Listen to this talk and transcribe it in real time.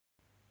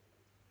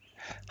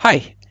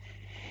Hi.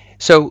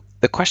 So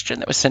the question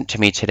that was sent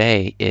to me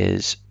today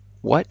is,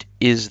 what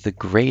is the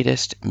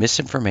greatest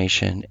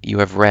misinformation you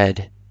have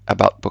read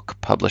about book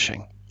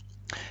publishing?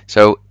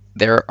 So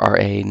there are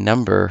a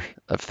number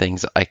of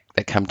things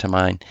that come to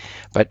mind.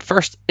 But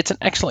first, it's an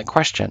excellent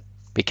question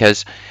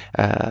because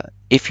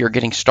if you're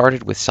getting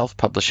started with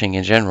self-publishing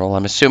in general,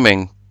 I'm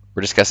assuming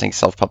we're discussing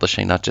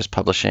self-publishing, not just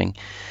publishing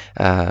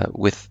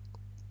with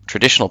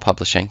traditional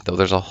publishing, though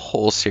there's a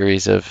whole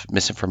series of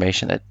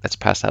misinformation that's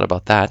passed out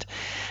about that.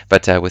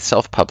 But with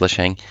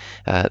self-publishing,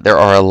 there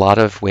are a lot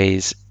of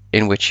ways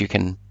in which you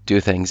can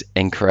do things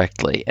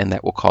incorrectly, and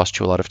that will cost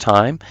you a lot of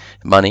time,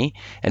 money,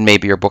 and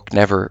maybe your book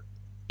never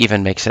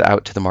even makes it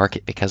out to the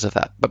market because of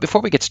that. But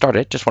before we get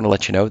started, just want to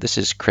let you know this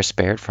is Chris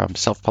Baird from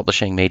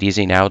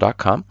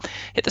selfpublishingmadeeasynow.com.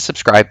 Hit the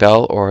subscribe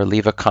bell or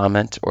leave a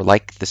comment or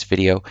like this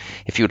video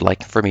if you would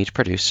like for me to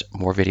produce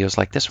more videos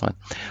like this one.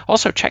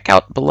 Also, check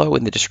out below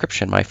in the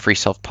description my free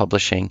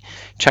self-publishing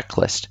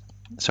checklist.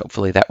 So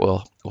hopefully that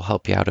will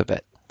help you out a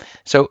bit.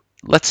 So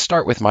let's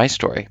start with my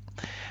story.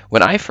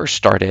 When I first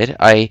started,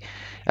 I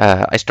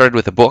started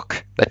with a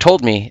book that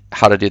told me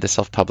how to do the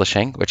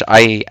self-publishing, which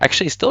I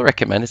actually still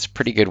recommend. It's a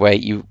pretty good way.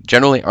 You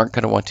generally aren't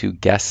going to want to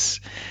guess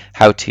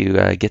how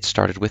to get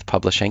started with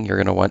publishing.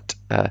 You're going to want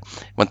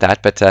that.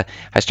 But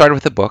I started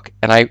with a book,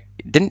 and I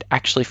didn't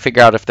actually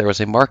figure out if there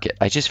was a market.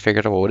 I just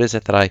figured out, well, what is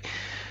it that I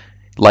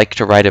like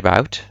to write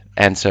about?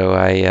 And so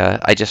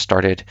I just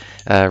started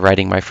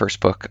writing my first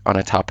book on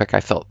a topic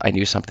I felt I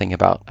knew something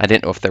about. I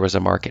didn't know if there was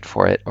a market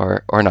for it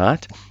or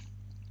not.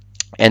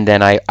 And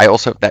then I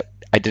also that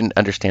I didn't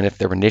understand if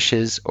there were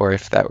niches or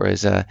if that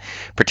was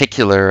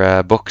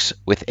particular books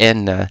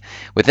within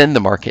the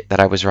market that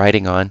I was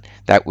writing on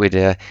that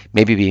would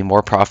maybe be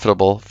more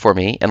profitable for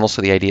me. And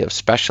also the idea of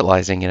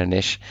specializing in a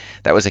niche,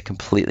 that was a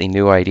completely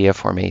new idea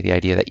for me. The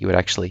idea that you would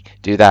actually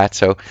do that.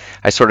 So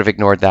I sort of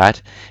ignored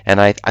that,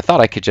 and I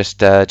thought I could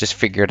just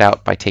figure it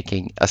out by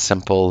taking a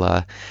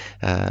simple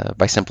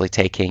by simply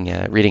taking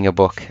reading a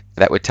book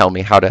that would tell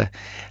me how to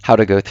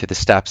go through the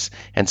steps.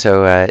 And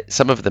so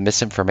some of the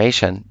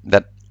misinformation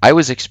that I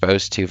was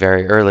exposed to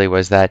very early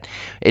was that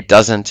it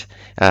doesn't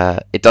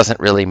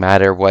really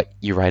matter what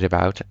you write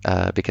about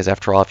because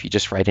after all, if you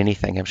just write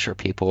anything, I'm sure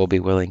people will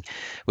be willing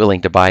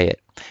to buy it.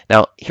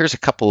 Now, here's a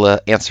couple of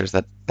answers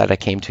that I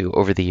came to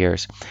over the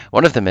years.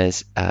 One of them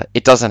is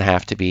it doesn't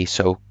have to be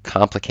so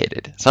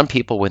complicated. Some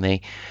people, when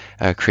they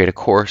create a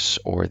course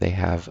or they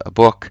have a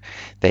book,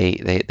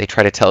 they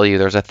try to tell you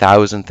there's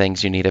 1,000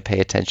 things you need to pay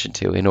attention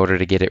to in order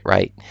to get it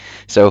right.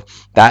 So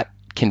that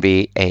can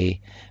be a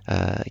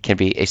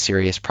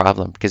serious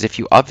problem because if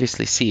you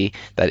obviously see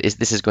that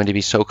this is going to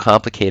be so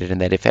complicated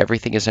and that if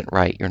everything isn't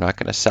right, you're not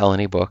going to sell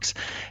any books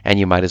and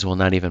you might as well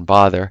not even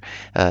bother,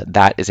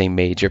 that is a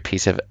major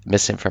piece of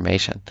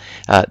misinformation.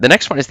 The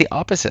next one is the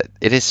opposite.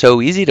 It is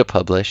so easy to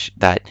publish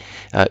that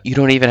you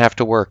don't even have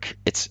to work.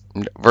 It's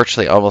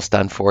virtually almost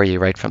done for you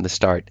right from the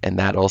start, and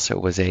that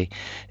also is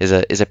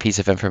a piece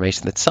of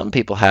information that some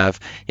people have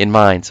in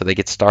mind. So they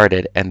get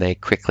started and they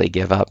quickly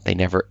give up. They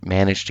never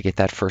manage to get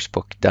that first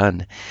book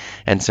done,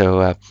 and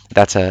so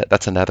that's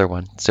another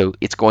one. So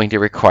it's going to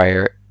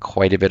require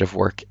quite a bit of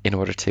work in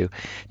order to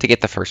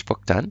get the first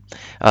book done.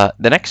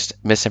 The next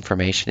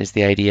misinformation is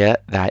the idea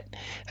that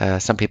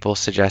some people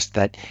suggest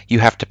that you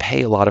have to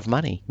pay a lot of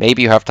money.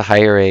 Maybe you have to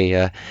hire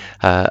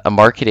a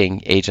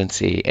marketing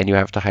agency and you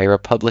have to hire a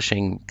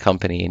publishing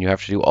company and you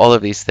have to do all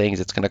of these things.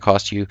 It's going to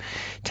cost you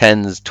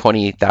tens,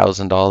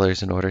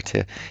 $20,000 in order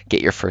to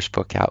get your first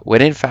book out.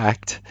 When in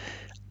fact,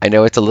 I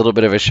know it's a little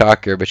bit of a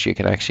shocker, but you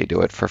can actually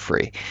do it for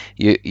free.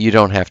 You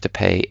don't have to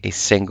pay a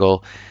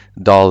single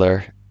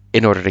dollar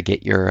in order to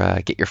get your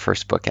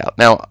first book out.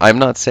 Now, I'm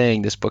not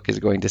saying this book is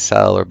going to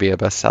sell or be a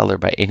bestseller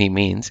by any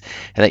means,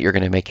 and that you're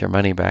going to make your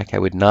money back. I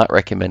would not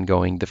recommend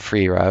going the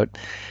free route.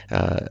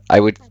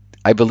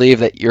 I believe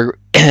that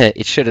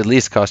it should at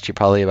least cost you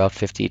probably about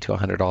 $50 to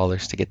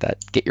 $100 to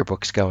get your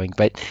books going.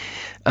 But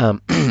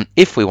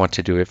if we want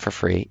to do it for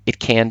free, it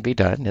can be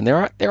done, and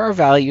there are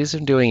values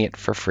in doing it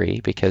for free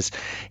because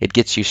it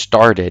gets you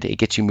started, it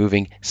gets you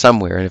moving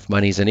somewhere. And if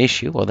money's an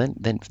issue, well,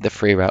 then the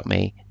free route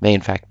may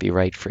in fact be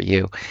right for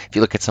you. If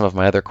you look at some of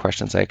my other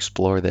questions, I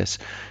explore this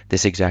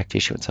exact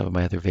issue in some of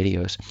my other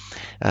videos.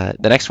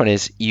 The next one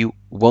is you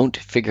won't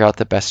figure out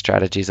the best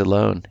strategies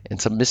alone,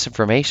 and some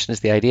misinformation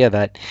is the idea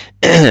that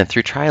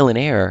through trial and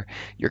error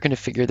you're going to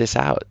figure this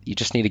out. You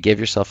just need to give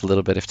yourself a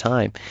little bit of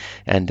time,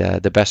 and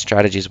the best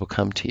strategies will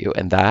come to you.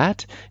 And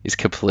that is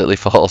completely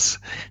false.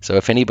 So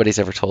if anybody's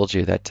ever told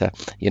you that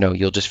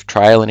you'll just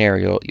trial and error,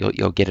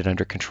 you'll get it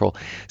under control.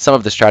 Some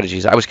of the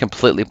strategies, I was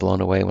completely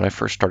blown away when I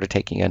first started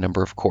taking a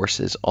number of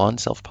courses on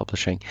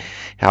self-publishing,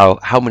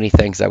 how many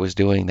things I was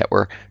doing that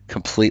were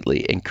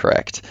completely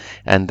incorrect,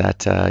 and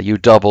that you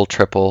double,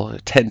 triple,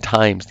 10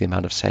 times the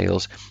amount of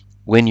sales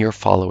when you're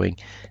following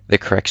the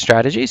correct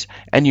strategies.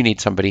 And you need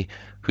somebody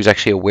who's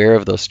actually aware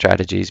of those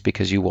strategies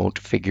because you won't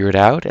figure it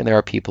out. And there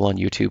are people on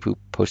YouTube who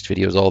post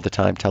videos all the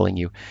time telling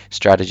you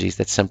strategies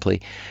that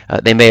simply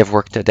they may have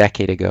worked a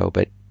decade ago,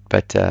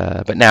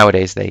 but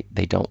nowadays they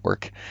don't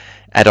work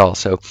at all.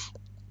 So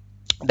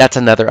That's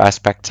another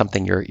aspect,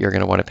 something you're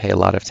going to want to pay a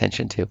lot of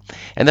attention to.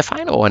 And the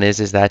final one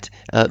is that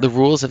the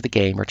rules of the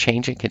game are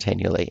changing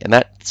continually, and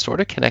that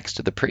sort of connects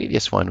to the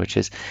previous one, which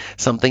is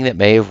something that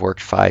may have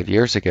worked 5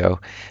 years ago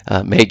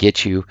may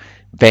get you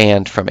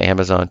banned from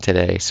Amazon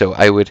today. So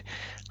I would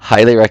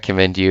highly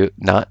recommend you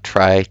not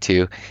try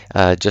to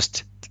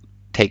just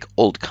take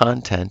old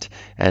content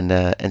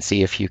and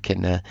see if you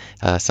can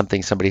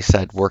something somebody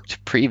said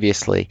worked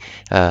previously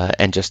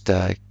and just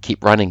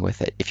keep running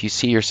with it. If you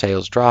see your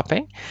sales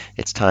dropping,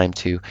 it's time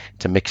to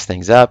mix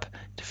things up,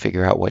 to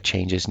figure out what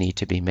changes need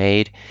to be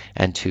made,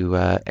 and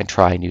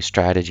try new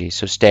strategies.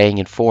 So staying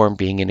informed,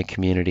 being in a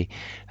community,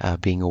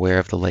 being aware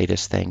of the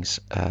latest things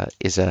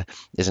is an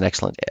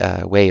excellent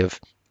way of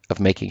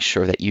making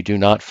sure that you do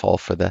not fall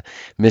for the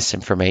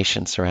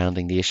misinformation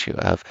surrounding the issue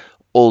of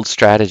old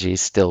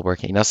strategies still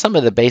working. Now, some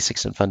of the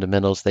basics and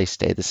fundamentals they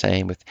stay the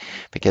same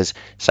because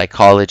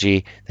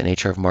psychology, the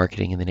nature of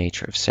marketing, and the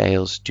nature of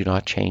sales do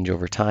not change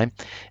over time.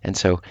 And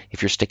so,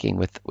 if you're sticking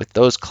with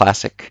those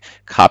classic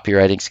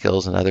copywriting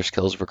skills and other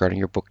skills regarding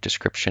your book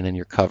description and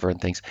your cover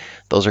and things,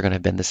 those are going to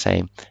have been the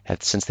same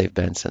since they've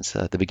been since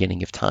the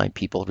beginning of time.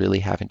 People really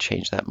haven't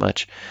changed that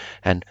much,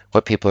 and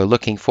what people are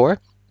looking for,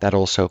 that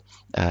also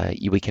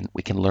we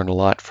can learn a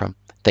lot from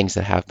things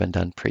that have been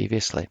done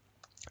previously.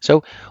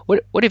 So,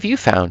 what have you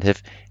found?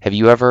 Have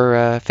you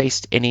ever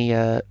faced any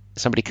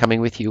somebody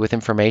coming with you with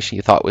information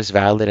you thought was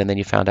valid and then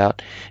you found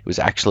out it was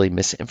actually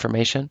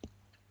misinformation?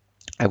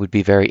 I would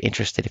be very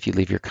interested if you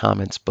leave your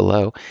comments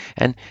below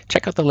and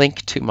check out the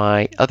link to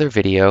my other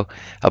video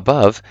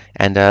above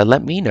and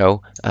let me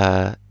know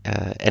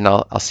and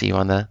I'll see you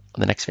on the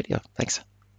next video. Thanks.